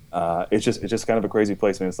 Yeah. It's just kind of a crazy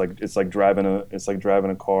place, man. It's like driving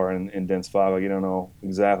a car in dense fog. Like you don't know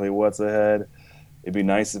exactly what's ahead. It'd be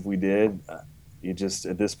nice if we did. You just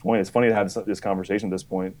at this point, it's funny to have this conversation at this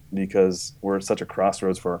point because we're at such a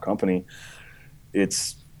crossroads for our company.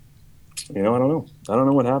 It's I don't know. I don't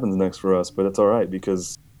know what happens next for us, but it's all right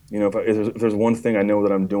because if there's one thing I know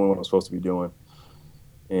that I'm doing what I'm supposed to be doing,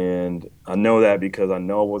 and I know that because I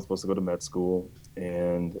know I was supposed to go to med school,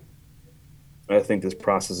 and I think this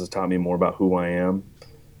process has taught me more about who I am.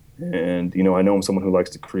 And I know I'm someone who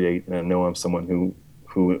likes to create, and I know I'm someone who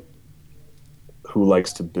who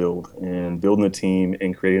likes to build, and building a team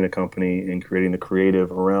and creating a company and creating the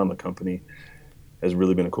creative around the company has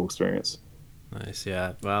really been a cool experience. Nice.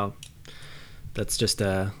 Yeah. Well, that's just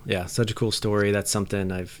such a cool story. That's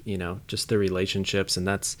something I've, just the relationships, and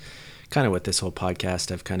that's kind of what this whole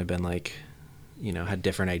podcast I've kind of been like, had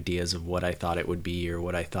different ideas of what I thought it would be or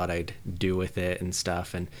what I thought I'd do with it and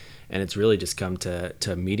stuff. And it's really just come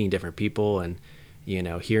to meeting different people and,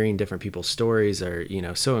 hearing different people's stories are,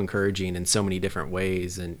 so encouraging in so many different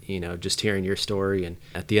ways. And, just hearing your story, and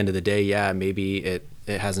at the end of the day, yeah, maybe it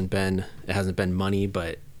hasn't been money,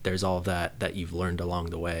 but there's all of that you've learned along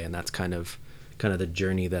the way. And that's kind of the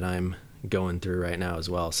journey that I'm going through right now as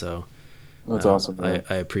well. So That's awesome, I, man.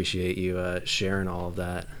 I appreciate you sharing all of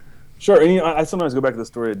that. Sure. And I sometimes go back to the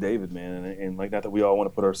story of David, man, and like, not that we all want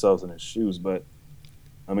to put ourselves in his shoes, but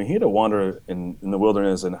I mean, he had to wander in the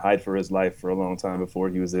wilderness and hide for his life for a long time before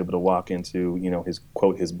he was able to walk into, his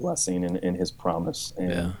quote, his blessing and his promise. Yeah.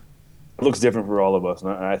 And it looks different for all of us. And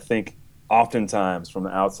I think oftentimes from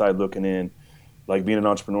the outside looking in, like, being an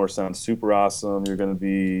entrepreneur sounds super awesome. You're going to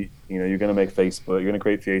be, you're going to make Facebook, you're going to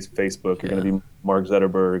create Facebook, you're going Yeah. to be Mark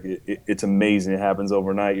Zuckerberg. It's amazing. It happens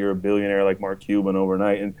overnight. You're a billionaire like Mark Cuban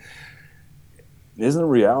overnight. And it isn't the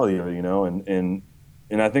reality of it.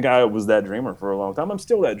 And I think I was that dreamer for a long time. I'm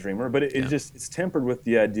still that dreamer, but Yeah. it's tempered with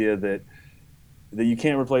the idea that you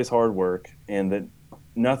can't replace hard work, and that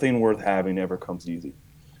nothing worth having ever comes easy.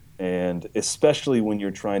 And especially when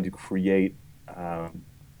you're trying to create,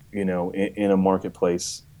 in a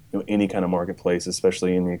marketplace, any kind of marketplace,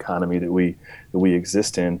 especially in the economy that we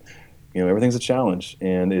exist in, everything's a challenge,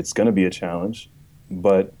 and it's going to be a challenge.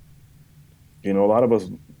 But a lot of us,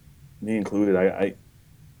 me included, I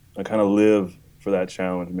kind of live for that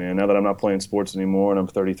challenge, man. Now that I'm not playing sports anymore and I'm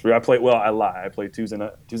 33, I lie. I play Tuesday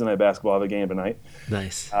night basketball. I have a game tonight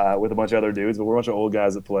Nice. with a bunch of other dudes, but we're a bunch of old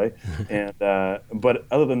guys that play. And but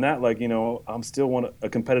other than that, like, I'm still a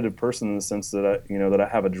competitive person in the sense that I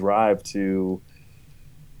have a drive to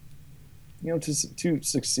to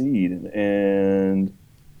succeed. And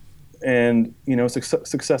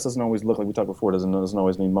success doesn't always look, like we talked before, doesn't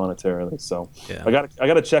always mean monetarily. So Yeah. I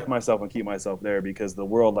got to check myself and keep myself there, because the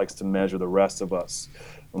world likes to measure the rest of us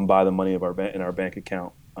by the money of in our bank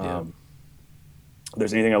account. Yeah. If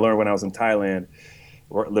there's anything I learned when I was in Thailand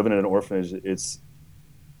or living in an orphanage, it's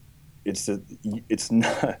a, it's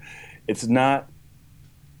not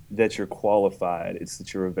that you're qualified, it's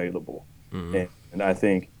that you're available. Mm-hmm. And I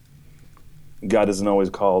think God doesn't always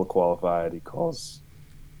call the qualified; He calls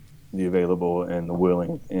the available and the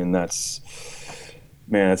willing. And that's,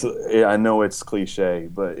 man, I know it's cliche,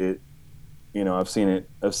 but I've seen it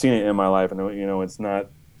in my life. And it's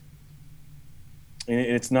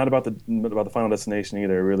not about the final destination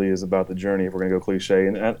either. It really is about the journey, if we're going to go cliche.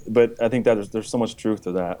 But I think that there's so much truth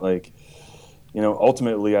to that. Like,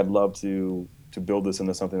 ultimately I'd love to build this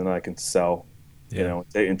into something that I can sell, Yeah.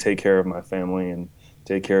 and take care of my family and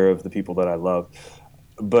take care of the people that I love.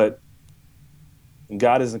 But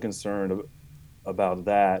God isn't concerned about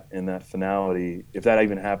that and that finality, if that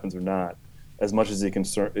even happens or not, as much as he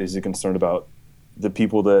concerned about the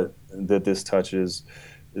people that this touches,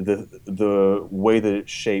 the way that it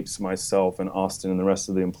shapes myself and Austin and the rest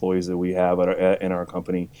of the employees that we have in our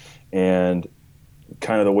company, and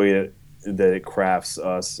kind of the way that it crafts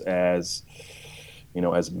us as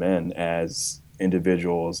men, as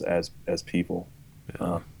individuals, as people.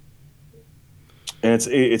 Yeah. And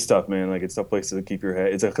it's tough, man. Like, it's a tough place to keep your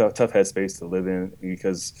head. It's a tough headspace to live in,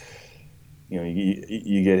 because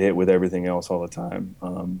you get hit with everything else all the time.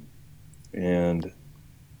 And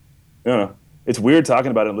I don't know. It's weird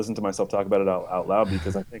talking about it and listening to myself talk about it out loud,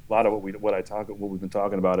 because I think a lot of what we've been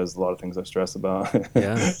talking about is a lot of things I stress about.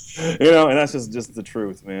 Yeah. And that's just the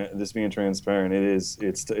truth, man. Just being transparent. It's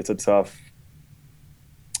a tough.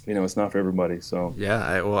 It's not for everybody. So Yeah.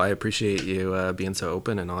 I appreciate you being so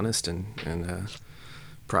open and honest and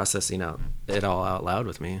processing out it all out loud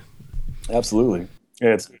with me. absolutely,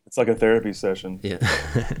 yeah. It's like a therapy session. Yeah.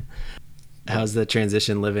 How's the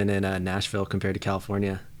transition living in Nashville compared to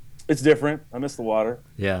California? It's different. I miss the water.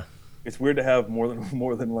 Yeah. It's weird to have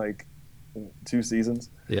more than like 2 seasons.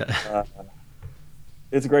 Yeah.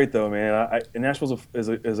 It's great though, man. Nashville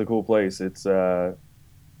is a cool place. It's a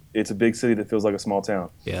big city that feels like a small town.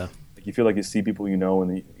 Yeah. Like, you feel like you see people,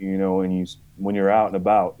 and when you're out and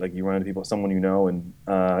about, like, you run into people, someone, and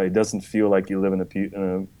it doesn't feel like you live in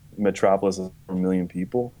a metropolis of 1 million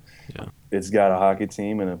people. Yeah. It's got a hockey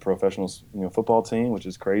team and a professional, football team, which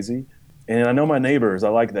is crazy. And I know my neighbors. I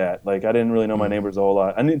like that. Like I didn't really know my Mm. neighbors a whole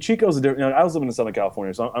lot. I mean, Chico's a different. I was living in Southern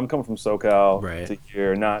California, so I'm coming from SoCal Right. to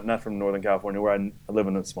here, not from Northern California, where I live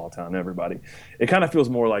in a small town. Everybody, it kind of feels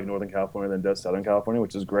more like Northern California than it does Southern California,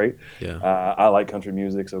 which is great. Yeah. I like country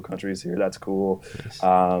music, so country's here. That's cool. Nice.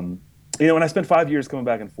 And I spent 5 years coming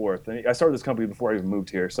back and forth. And I started this company before I even moved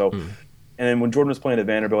here. So, Mm. and then when Jordan was playing at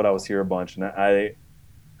Vanderbilt, I was here a bunch, and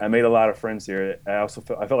I made a lot of friends here. I felt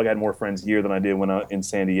like I had more friends here than I did when I in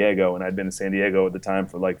San Diego, and I'd been in San Diego at the time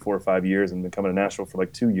for like 4 or 5 years, and been coming to Nashville for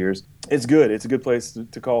like 2 years. It's good. It's a good place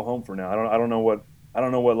to call home for now. I don't know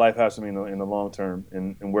what life has for me in the long term,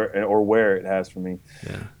 and where it has for me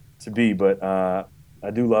Yeah. to be, but I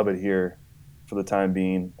do love it here for the time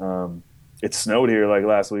being. It snowed here like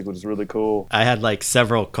last week, which is really cool. I had like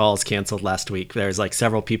several calls canceled last week. There's like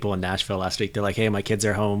several people in Nashville last week. They're like, "Hey, my kids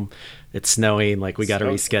are home. It's snowing. Like, we got to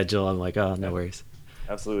Snow, reschedule." I'm like, "Oh, no worries."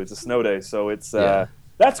 absolutely, it's a snow day, so it's Yeah.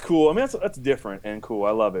 that's cool. I mean, that's different and cool. I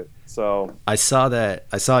love it. So, I saw that.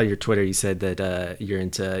 I saw your Twitter. You said that you're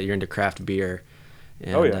into craft beer,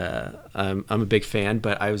 oh and yeah, I'm a big fan.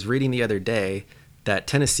 But I was reading the other day that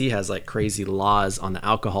Tennessee has like crazy laws on the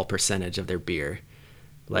alcohol percentage of their beer.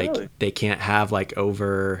 Like really. they can't have like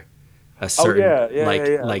over a Oh certain yeah, yeah, yeah,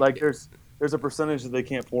 yeah. Like like. there's a percentage that they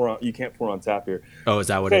can't pour on. You can't pour on tap here. Oh, is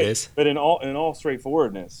that what it Okay, is? but in all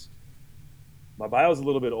straightforwardness, my bio's a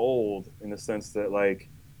little bit old in the sense that like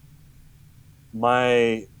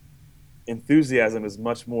my enthusiasm is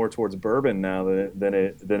much more towards bourbon now than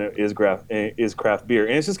it is craft beer,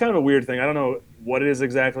 and it's just kind of a weird thing. I don't know what it is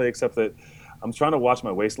exactly, except that I'm trying to watch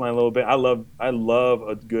my waistline a little bit. I love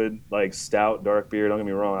a good like stout dark beer. Don't get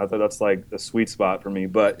me wrong. I thought that's like the sweet spot for me,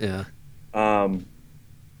 but Yeah. um,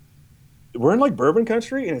 we're in like bourbon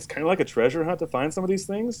country, and it's kind of like a treasure hunt to find some of these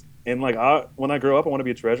things. And like when I grow up, I want to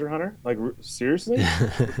be a treasure hunter. Like seriously,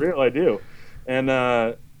 for real, I do. And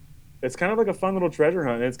it's kind of like a fun little treasure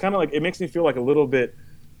hunt. And it's kind of like it makes me feel like a little bit,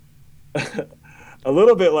 a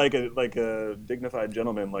little bit like a dignified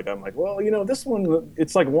gentleman. Like I'm like, well, this one,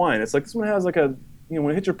 it's like wine. It's like this one has like a, when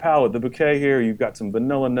it hits your palate, the bouquet here, you've got some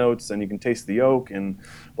vanilla notes, and you can taste the oak, and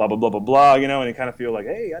blah blah blah blah blah. And you kind of feel like,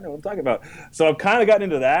 hey, I know what I'm talking about. So I've kind of gotten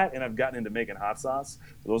into that, and I've gotten into making hot sauce.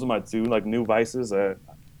 So those are my two like new vices. I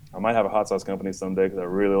might have a hot sauce company someday because I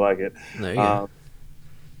really like it. There you Um,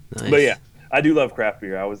 go. but yeah, Nice. I do love craft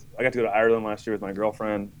beer. I got to go to Ireland last year with my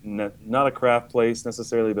girlfriend. Not a craft place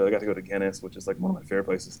necessarily, but I got to go to Guinness, which is like one of my favorite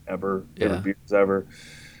places ever, favorite Yeah. beers ever.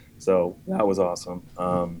 So that was awesome.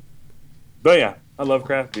 But yeah, I love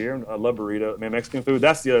craft beer. I love burrito. Man, Mexican food.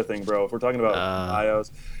 That's the other thing, bro. If we're talking about Uh,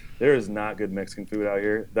 bios, there is not good Mexican food out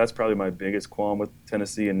here. That's probably my biggest qualm with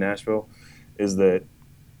Tennessee and Nashville, is that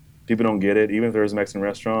people don't get it. Even if there's a Mexican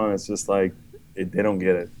restaurant, it's just like they don't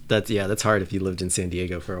get it. that's hard if you lived in San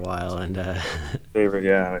Diego for a while and My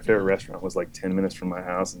favorite restaurant was like 10 minutes from my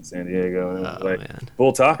house in San Diego, and it was oh like man.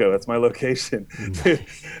 Bull Taco. That's my location. Dude,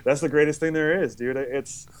 that's the greatest thing there is, dude.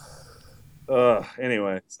 It's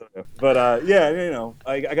anyway. So, but yeah,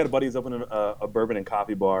 I got a buddy who's opening a bourbon and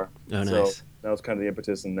coffee bar, Oh so nice. that was kind of the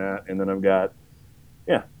impetus in that. And then I've got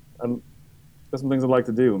yeah, I'm got some things I'd like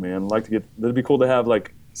to do, man. I'd like to get. It'd be cool to have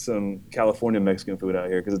like some California Mexican food out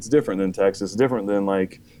here because it's different than Texas, different than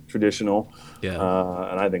like traditional, Yeah.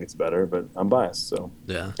 and I think it's better. But I'm biased, so.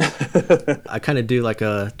 Yeah. I kind of do like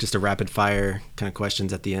a just a rapid fire kind of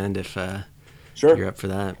questions at the end if you're Sure, up for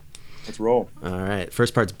that. let's roll. All right.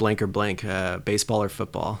 First part's blank or blank. Baseball or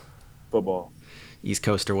football? Football, East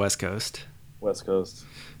Coast or West Coast? West Coast,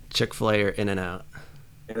 Chick-fil-A or In-N-Out?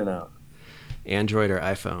 in and out, Android or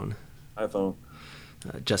iPhone? iPhone.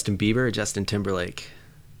 Justin Bieber or Justin Timberlake?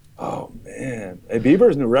 Oh man, hey,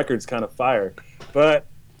 Bieber's new record's kind of fire, but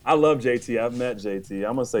I love JT. I've met JT.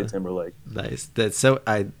 I'm gonna say Timberlake. Nice.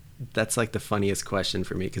 That's like the funniest question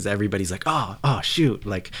for me because everybody's like, oh shoot,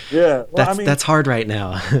 like Yeah, well, I that's mean, that's hard right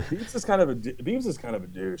now. Biebs is kind of a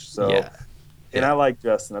douche. So, Yeah, and yeah. I like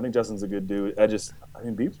Justin. I think Justin's a good dude. I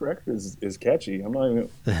mean, Biebs' record is catchy. I'm not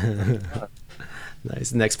even.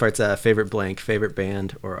 Nice. Next part's favorite blank, favorite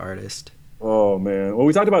band or artist. Oh man. Well,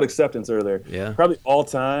 we talked about acceptance earlier. Yeah. Probably all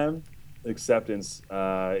time acceptance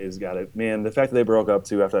is got it. Man, the fact that they broke up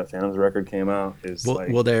too after that Phantoms record came out is Well, like.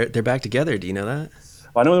 well, they're back together. Do you know that?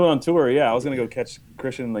 I know they went on tour. Yeah, I was gonna go catch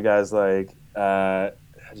Christian and the guys. Like, I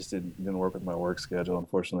just didn't work with my work schedule,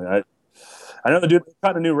 unfortunately. I know they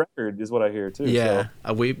got a new record, is what I hear too. So Yeah.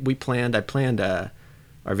 We planned. I planned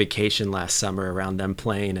our vacation last summer around them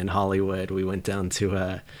playing in Hollywood. We went down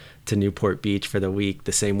to Newport Beach for the week,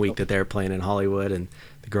 the same week that they were playing in Hollywood, and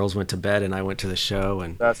the girls went to bed and I went to the show,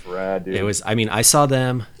 and That's rad, it dude. was. I mean, I saw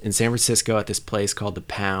them in San Francisco at this place called the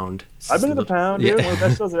Pound. It's I've this been to the little- Pound, dude. One of the yeah.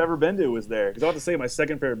 best shows I've ever been to was there. Because I have to say, my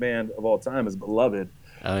second favorite band of all time is Beloved.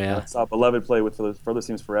 Oh And I yeah. saw Beloved play with Further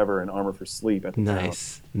Seems Forever and Armor for Sleep at the Pound.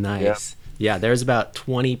 Nice, Yeah. nice. Yeah, there's about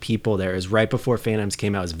 20 people there. It was right before Phantoms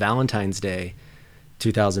came out. It was Valentine's Day,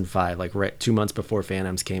 2005, like right 2 months before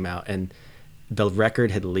Phantoms came out, and the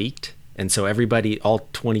record had leaked, and so everybody, all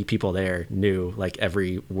 20 people there, knew like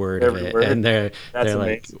every word of Every it, word. and they're That's they're like,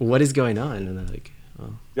 amazing. "What is going on?" And they're like,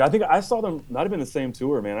 "Oh, Yeah, I think I saw them not even the same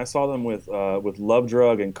tour, man. I saw them with Love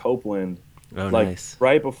Drug and Copeland, oh, like nice,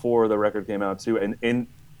 right before the record came out too, and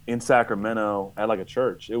in Sacramento at like a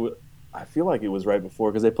church. It was I feel like it was right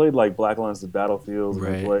before because they played like Black Lines to Battlefields and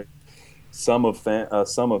they right, played some of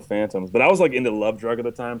Phantoms. But I was like into Love Drug at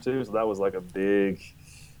the time too, so that was like a big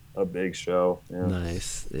show. Yeah,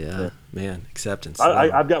 nice, yeah. yeah, man, acceptance."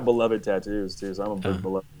 I've got Beloved tattoos too, so I'm a Uh, big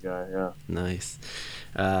Beloved guy. Yeah. nice.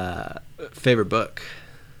 Uh, Favorite book?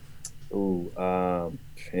 Ooh, man,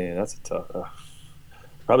 that's a tough.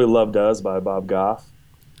 Probably Love Does by Bob Goff.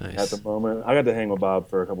 At the Nice. moment, I got to hang with Bob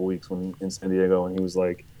for a couple weeks when in San Diego, and he was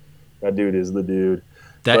like, "That dude is the dude."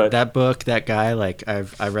 That But that book, that guy, like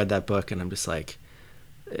I read that book, and I'm just like,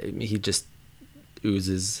 he just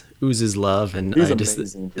oozes love, and he's I just,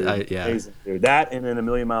 amazing, dude. yeah, Amazing, dude. That and then A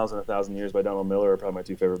Million Miles in a Thousand Years by Donald Miller are probably my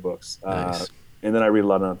two favorite books. nice, And then I read a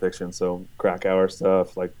lot of nonfiction, so Krakauer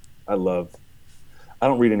stuff. Like I love. I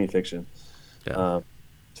don't read any fiction. yeah, Um,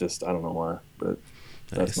 just I don't know why, but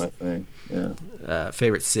that's nice. my thing. Yeah.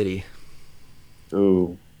 Favorite city?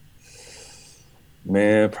 Ooh,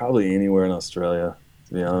 man, probably anywhere in Australia.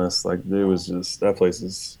 To be honest, like there was just that place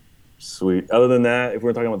is sweet. Other than that, if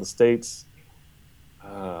we're talking about the states,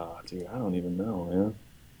 dude, I don't even know, man.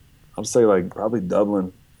 I'll say like probably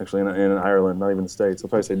Dublin, actually, in Ireland, not even the states. I'll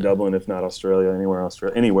probably say Yeah, Dublin, if not Australia. Anywhere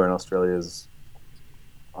in Australia is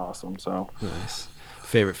awesome. So nice.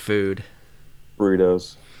 Favorite food?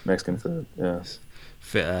 burritos, Mexican food, yeah. Nice.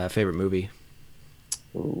 Favorite movie?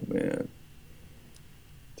 Oh man,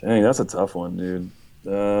 dang, that's a tough one, dude.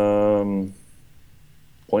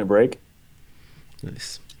 Point Break.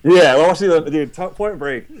 Nice. Yeah, well, actually, dude, Point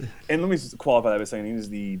Break. And let me just qualify that by saying it is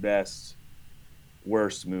the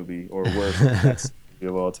worst movie or worst best movie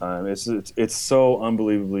of all time. It's so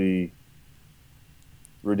unbelievably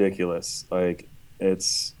ridiculous. Like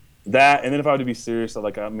it's that, and then if I were to be serious, I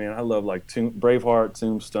love like Braveheart,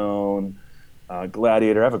 Tombstone,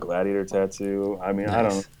 Gladiator. I have a Gladiator tattoo. I mean, I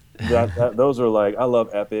don't Nice. those are like I love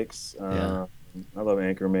epics. Yeah. I love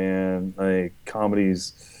Anchorman, like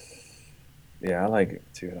comedies. Yeah, I like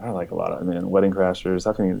a lot of man. Wedding Crashers.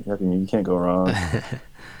 You can't go wrong.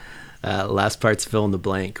 Last part's fill in the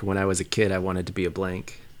blank. When I was a kid, I wanted to be a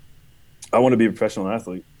blank. I want to be a professional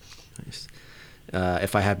athlete. Nice.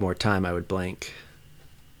 If I had more time, I would blank.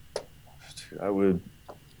 Dude, I would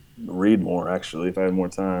read more actually if I had more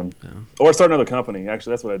time, Yeah. or start another company.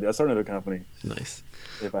 Actually, that's what I did. I started another company Nice.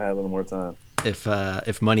 if I had a little more time.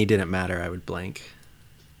 If money didn't matter, I would blank.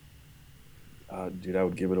 Dude, I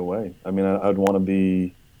would give it away. I mean, I'd want to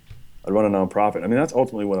be. I'd run a nonprofit. I mean, that's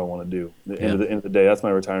ultimately what I want to do. Yeah. The end of the day, that's my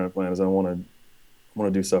retirement plan. Is I want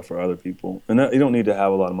to do stuff for other people, and you don't need to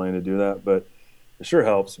have a lot of money to do that, but it sure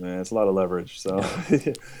helps, man. It's a lot of leverage. So,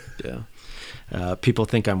 Yeah. Yeah. People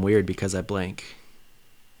think I'm weird because I blank.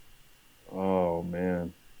 oh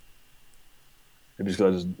man, maybe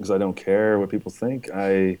because I don't care what people think.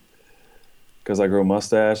 Because I grow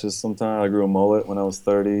mustaches sometimes. I grew a mullet when I was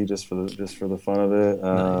 30, just for the fun of it.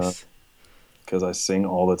 Nice. Because I sing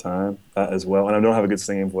all the time as well, and I don't have a good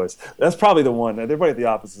singing voice. That's probably the one. Everybody at the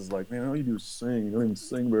office is like, "Man, all you do is sing. You don't even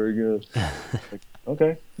sing very good." Like,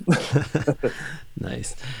 okay.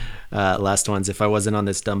 Nice. Last ones. If I wasn't on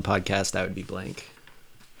this dumb podcast, I would be blank.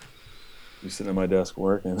 You sitting at my desk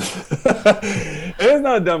working. It's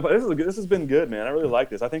not a dumb. This has been good, man. I really like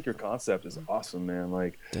this. I think your concept is awesome, man.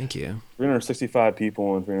 Like Thank you. 365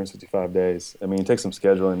 people in 365 days. I mean, it takes some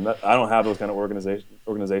scheduling. I don't have those kind of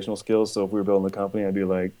organizational skills. So if we were building the company, I'd be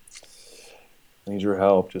like, I need your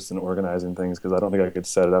help just in organizing things because I don't think I could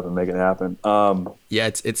set it up and make it happen. Yeah,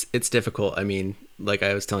 it's difficult. I mean, like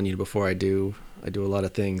I was telling you before, I do a lot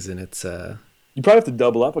of things, and it's You probably have to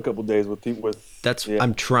double up a couple days with people. that's Yeah,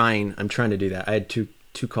 I'm trying to do that. I had two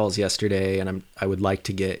calls yesterday, and I would like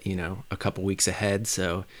to get a couple weeks ahead,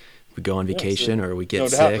 so we go on yeah, so, vacation or we no get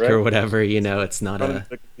doubt, sick or right? whatever. It's not Running a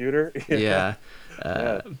the computer. Yeah, yeah.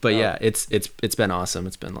 yeah. But No, yeah, it's been awesome.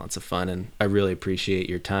 It's been lots of fun, and I really appreciate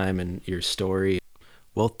your time and your story.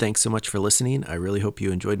 Well, thanks so much for listening. I really hope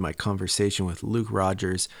you enjoyed my conversation with Luke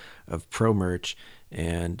Rodgers of Pro Merch,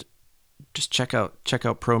 and just check out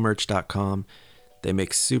promerch.com. They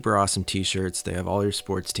make super awesome t-shirts. They have all your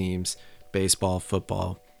sports teams, baseball,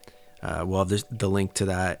 football. We'll have the link to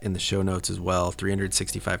that in the show notes as well,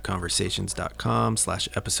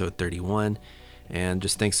 365conversations.com/episode 31. And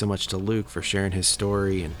just thanks so much to Luke for sharing his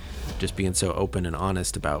story and just being so open and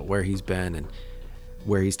honest about where he's been and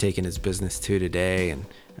where he's taken his business to today. And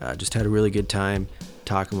just had a really good time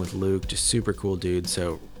talking with Luke. Just super cool dude.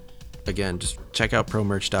 So again, just check out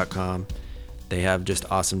promerch.com. They have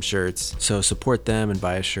just awesome shirts. So support them and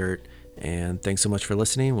buy a shirt. And thanks so much for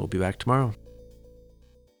listening. We'll be back tomorrow.